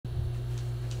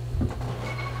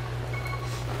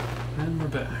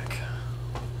back.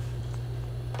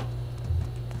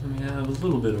 We have a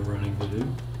little bit of running to do,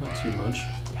 not too much.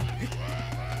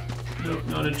 Nope,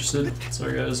 not interested.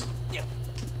 Sorry guys.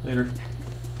 Later.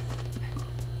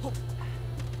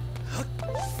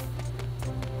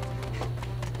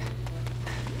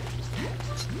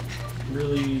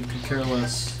 Really could care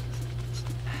less.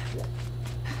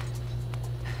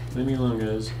 Leave me alone,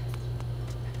 guys.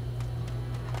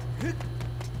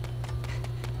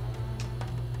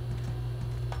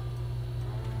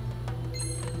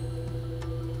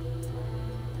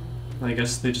 I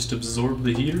guess they just absorb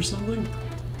the heat or something?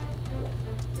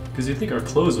 Because you'd think our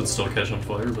clothes would still catch on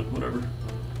fire, but whatever.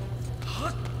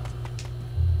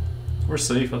 We're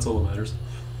safe, that's all that matters.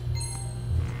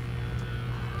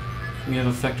 We have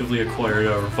effectively acquired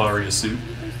our Varia suit.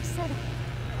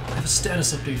 I have a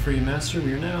status update for you, Master.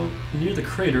 We are now near the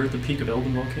crater at the peak of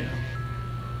Elden Volcano.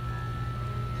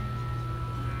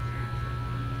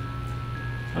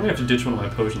 I'm gonna have to ditch one of my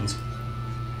potions.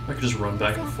 I could just run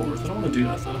back and forth. I don't want to do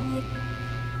that, though.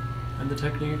 I'm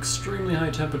detecting extremely high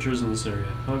temperatures in this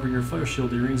area. However, your fire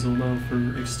shield earrings will allow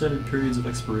for extended periods of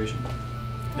expiration.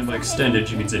 And by extended,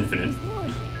 she means infinite.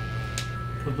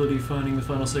 Probability of finding the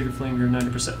final sacred flame here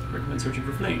 90%. Recommend searching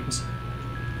for flames.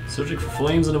 Searching for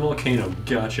flames in a volcano.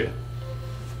 Gotcha.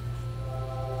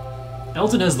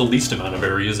 Elton has the least amount of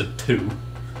areas at 2.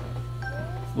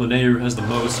 Linnea has the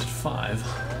most at 5.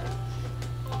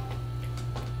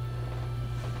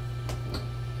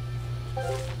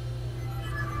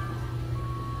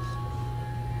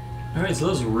 Alright, so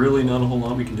there's really not a whole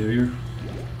lot we can do here.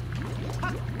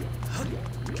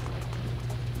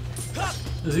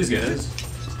 There's these guys.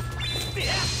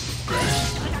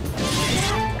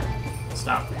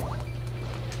 Stop.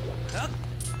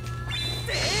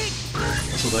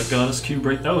 So that got us cube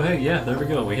right. Oh, hey, yeah, there we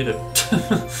go. We hit it.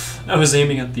 I was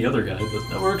aiming at the other guy, but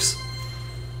that works.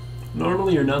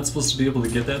 Normally, you're not supposed to be able to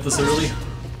get that this early,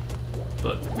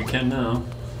 but we can now.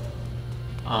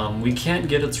 We can't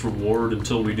get its reward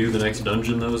until we do the next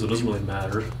dungeon, though, so it doesn't really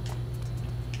matter.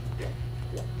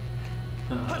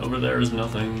 Over there is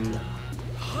nothing.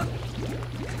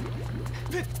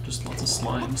 Just lots of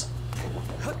slimes.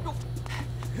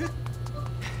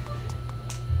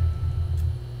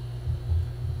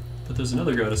 But there's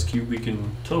another goddess cube we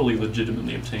can totally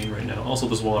legitimately obtain right now. Also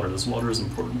this water. This water is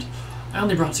important. I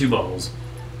only brought 2 bottles.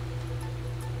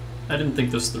 I didn't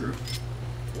think this through.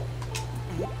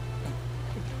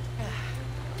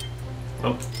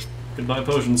 Oh, goodbye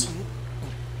potions.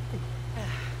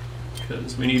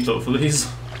 Because we need both of these.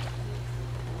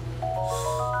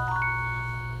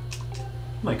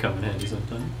 Might come in handy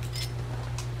sometime.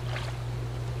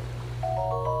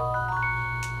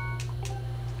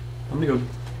 I'm gonna go...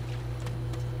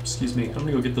 Excuse me, I'm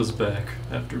gonna go get those back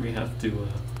after we have to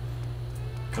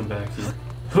come back here.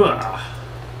 Hooah!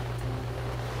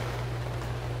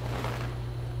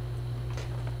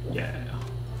 Yeah.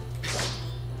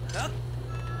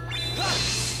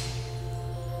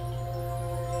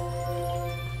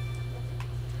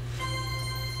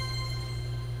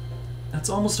 That's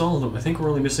almost all of them. I think we're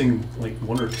only missing like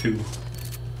 1 or 2.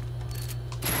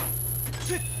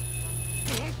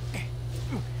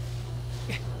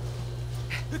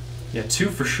 Yeah, 2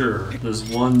 for sure. There's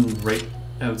one right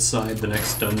outside the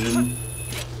next dungeon,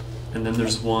 and then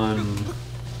there's one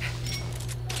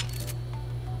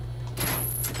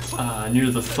near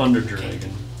the Thunder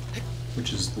Dragon,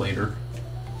 which is later.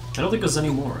 I don't think there's any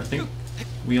more. I think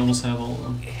we almost have all of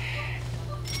them.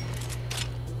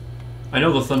 I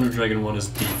know the Thunder Dragon one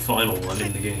is the final one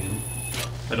in the game.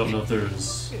 I don't know if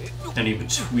there's any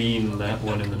between that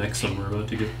one and the next one we're about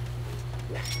to get.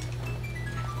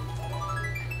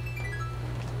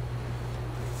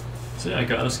 So yeah,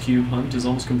 Goddess Cube hunt is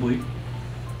almost complete.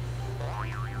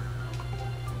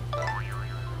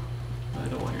 I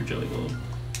don't want your jelly globe.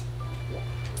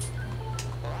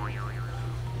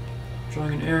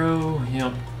 Drawing an arrow,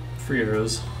 yep, free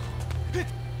arrows.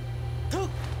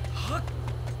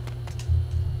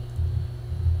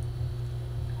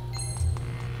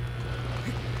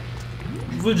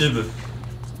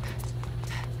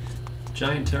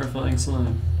 Giant terrifying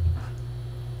slime.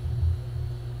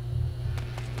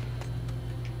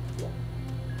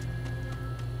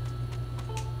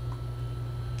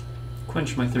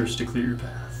 Quench my thirst to clear your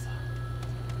path.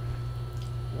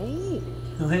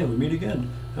 Oh hey, we meet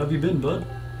again. How have you been, bud?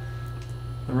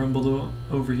 I rumbled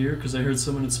over here because I heard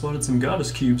someone had spotted some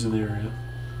goddess cubes in the area.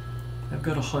 I've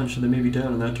got a hunch that they may be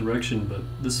down in that direction, but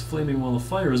this flaming wall of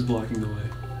fire is blocking the way.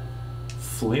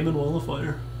 Flaming wall of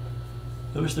fire?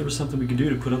 I wish there was something we could do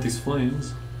to put out these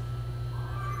flames.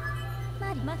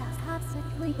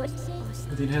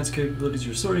 With the enhanced capabilities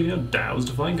you're sorting out, doused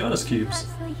to find goddess cubes.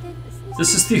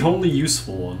 This is the only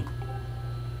useful one.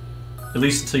 At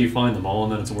least until you find them all,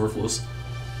 and then it's worthless.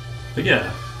 But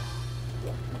yeah.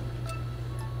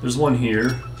 There's one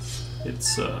here.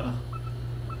 It's,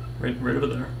 right over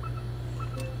there.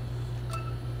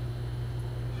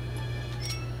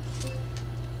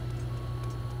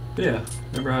 But yeah,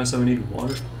 remember how I said we needed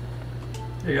water?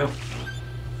 There you go.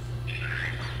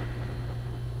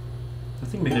 That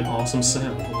thing made an awesome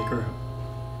sound, holy crap.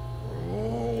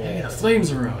 Hey, the flames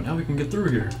are out, now we can get through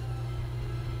here.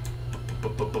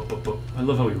 I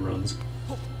love how he runs.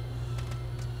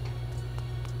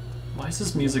 Why is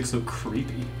this music so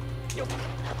creepy?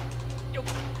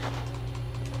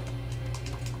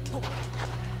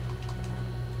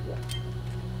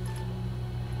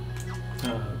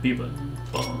 B-button.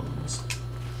 Bombs.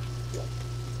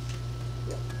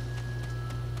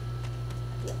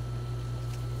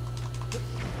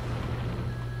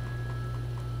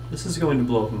 This is going to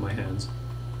blow up in my hands.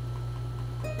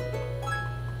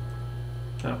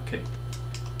 Okay.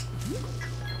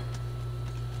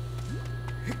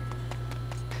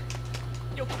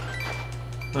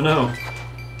 Oh no!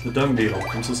 The dung beetle.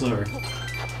 I'm so sorry.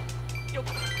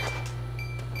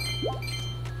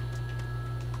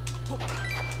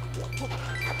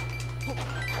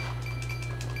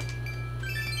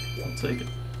 I'll take it.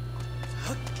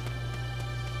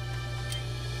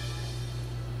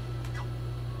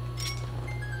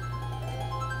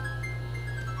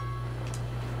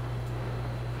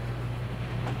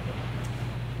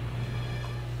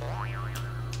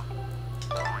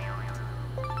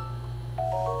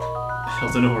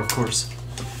 Eldenor, of course.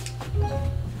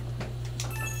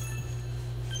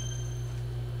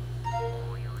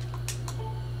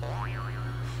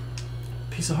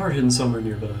 Piece of heart hidden somewhere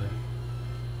nearby.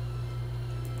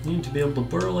 Need to be able to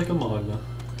burrow like a magma.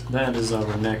 That is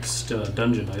our next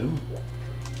dungeon item.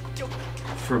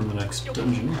 From the next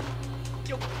dungeon.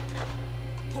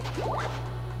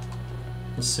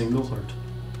 A single heart.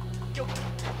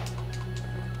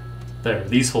 There,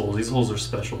 these holes are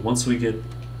special. Once we get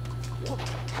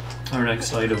our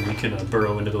next item, we can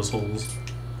burrow into those holes.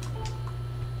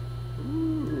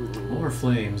 More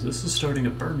flames. This is starting to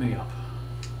burn me up.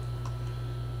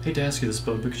 Hate to ask you this,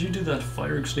 bud, but could you do that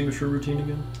fire extinguisher routine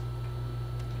again?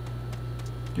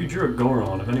 Dude, you're a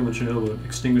Goron. If anyone should know about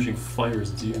extinguishing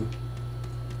fires, it's you.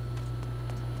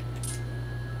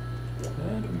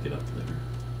 How do we get up there?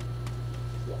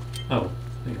 Oh,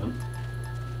 hang on.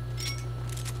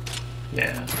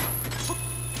 Yeah.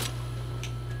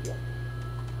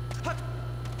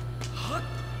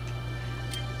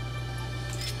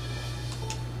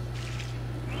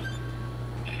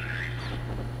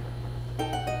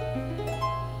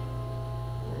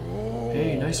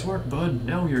 Hey, nice work, bud.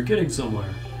 Now you're getting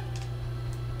somewhere.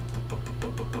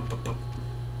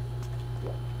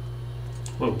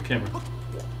 Whoa, camera.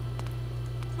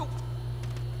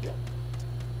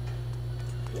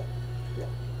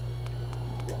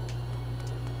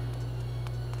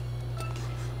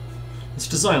 This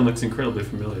design looks incredibly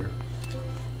familiar.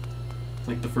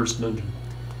 Like the first dungeon.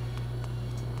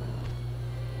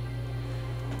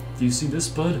 Do you see this,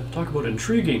 bud? Talk about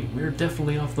intriguing. We're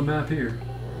definitely off the map here.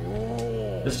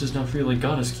 This does not feel like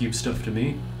Goddess Cube stuff to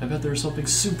me. I bet there's something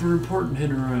super important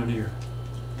hidden around here.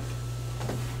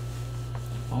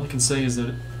 All I can say is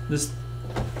that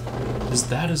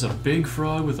that is a big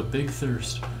frog with a big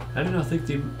thirst. I do not think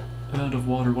the amount of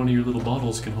water one of your little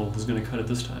bottles can hold is going to cut it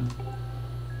this time.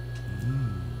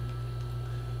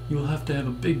 You will have to have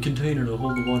a big container to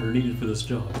hold the water needed for this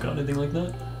job. Got anything like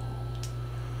that?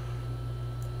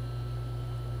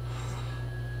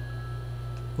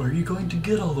 Where are you going to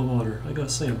get all the water? I gotta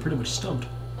say, I'm pretty much stumped.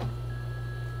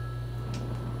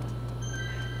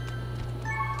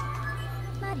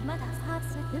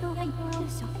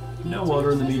 No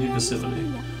water in the immediate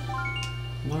vicinity.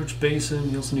 Large basin,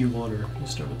 you also need water. You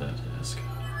start with that task.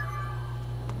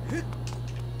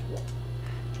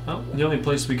 Oh, the only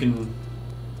place we can...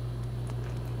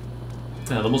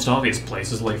 the most obvious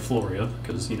place is Lake Floria,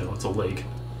 because, you know, it's a lake.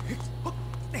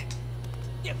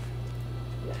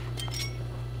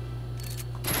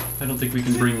 I don't think we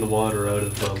can bring the water out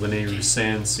of Linearu's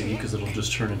Sand Sea, because it'll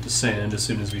just turn into sand as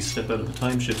soon as we step out of the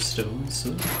time shift stone,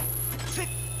 so...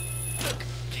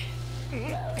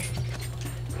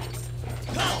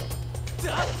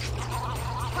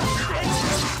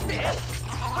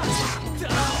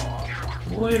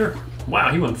 Later.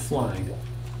 Wow, he went flying.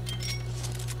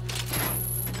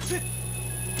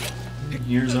 And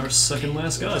here's our second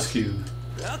last Goddess Cube.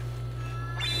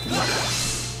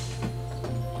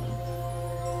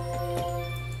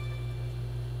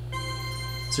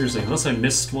 Seriously, unless I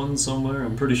missed one somewhere,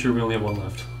 I'm pretty sure we only have one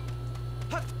left.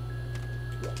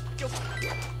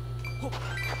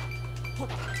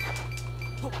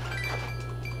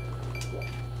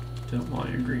 Don't want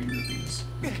your green rupees.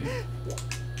 Okay.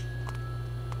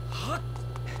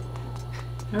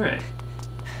 Alright.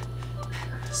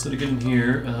 So to get in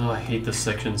here... Oh, I hate this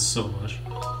section so much.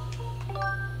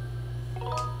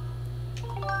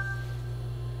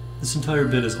 This entire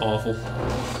bit is awful.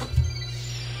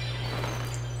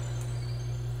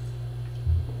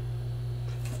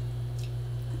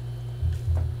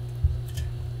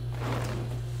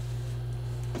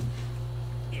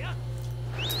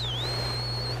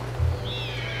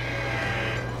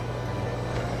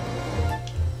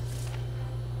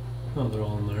 Oh, they're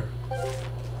all in there.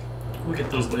 We'll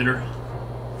get those later.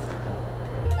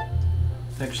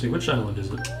 Actually, which island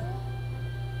is it?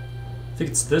 I think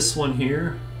it's this one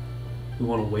here. We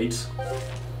want to wait.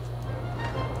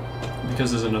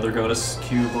 Because there's another goddess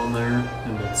cube on there,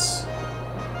 and it's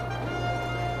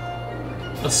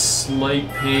a slight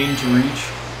pain to reach.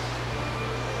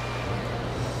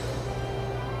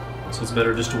 So it's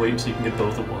better just to wait until you can get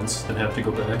both at once than have to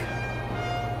go back.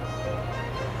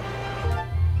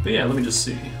 But yeah, let me just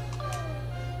see.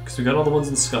 Because we got all the ones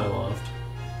in Skyloft.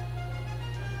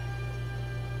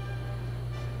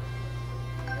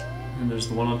 And there's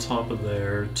the one on top of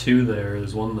there, two there,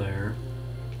 there's one there.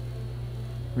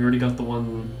 We already got the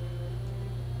one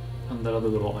on that other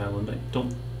little island. I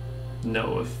don't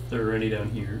know if there are any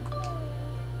down here.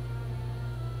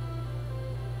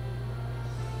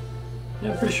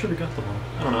 Yeah, I'm pretty sure we got the one.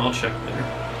 I don't know, I'll check later.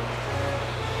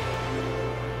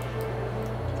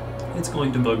 It's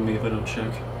going to bug me if I don't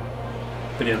check.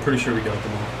 But yeah, I'm pretty sure we got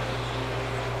them all.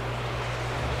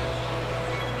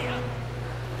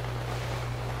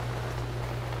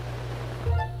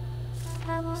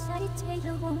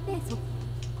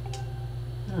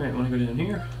 Alright, wanna go down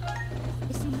here?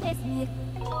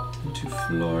 Into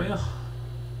Floria.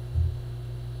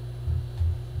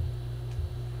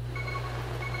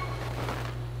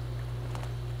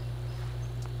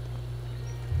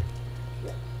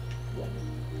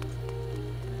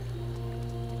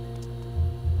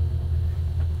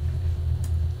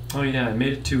 Oh yeah, I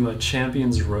made it to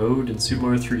Champions Road in Super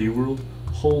Mario 3D World.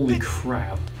 Holy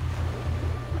crap.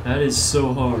 That is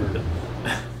so hard.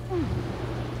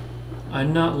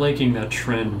 I'm not liking that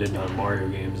trend in Mario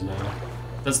games now.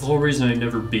 That's the whole reason I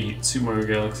never beat Super Mario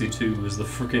Galaxy 2, was the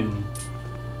frickin'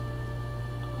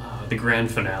 the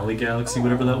Grand Finale Galaxy,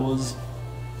 whatever that was.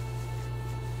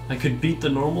 I could beat the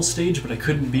normal stage, but I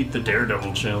couldn't beat the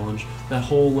Daredevil challenge. That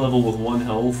whole level with 1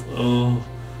 health, oh,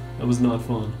 that was not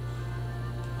fun.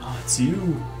 Oh, it's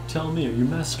you! Tell me, are you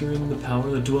mastering the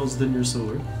power that dwells within your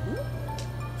sword?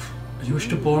 You wish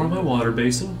to borrow my water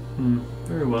basin?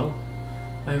 Very well.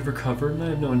 I have recovered, and I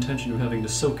have no intention of having to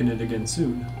soak in it again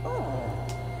soon.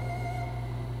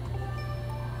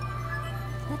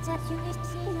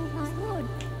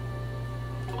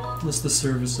 Unless the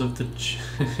service of the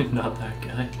not that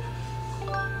guy.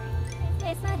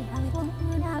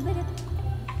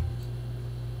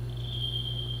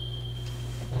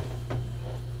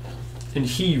 And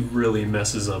he really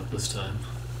messes up this time.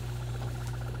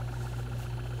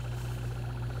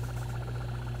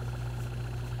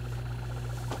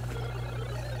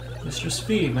 Mr.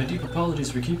 Spee, my deep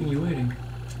apologies for keeping you waiting.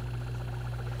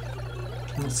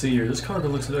 Let's see here, this cargo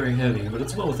looks very heavy, but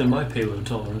it's well within my payload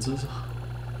tolerances.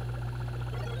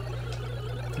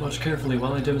 Watch carefully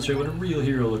while I demonstrate what a real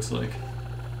hero looks like.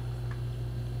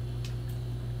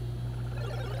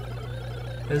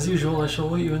 As usual, I shall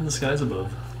await you in the skies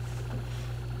above.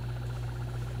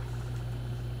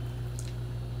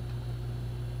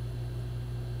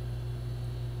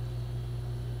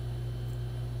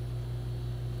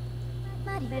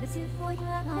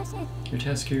 Your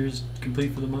task here is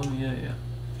complete for the moment? Yeah.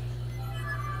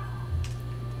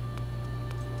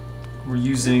 We're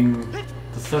using the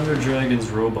Thunder Dragon's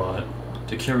robot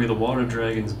to carry the Water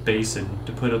Dragon's basin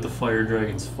to put out the Fire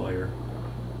Dragon's fire.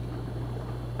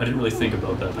 I didn't really think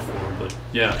about that before, but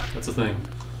yeah, that's a thing.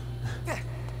 I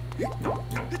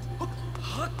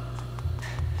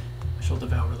shall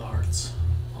devour the hearts.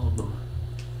 All of them.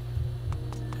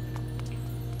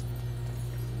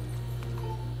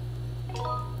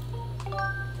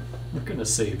 We're gonna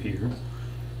save here.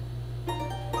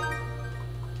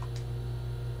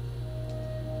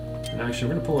 And actually,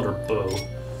 we're gonna pull out our bow.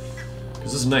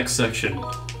 Because this next section,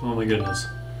 oh my goodness,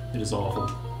 it is awful.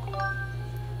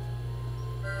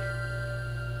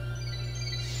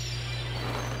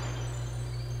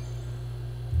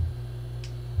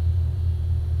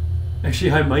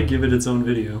 Actually, I might give it its own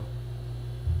video.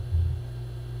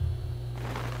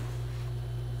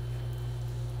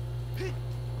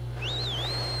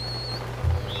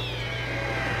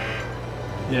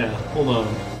 Yeah, hold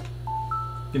on.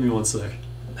 Give me one sec.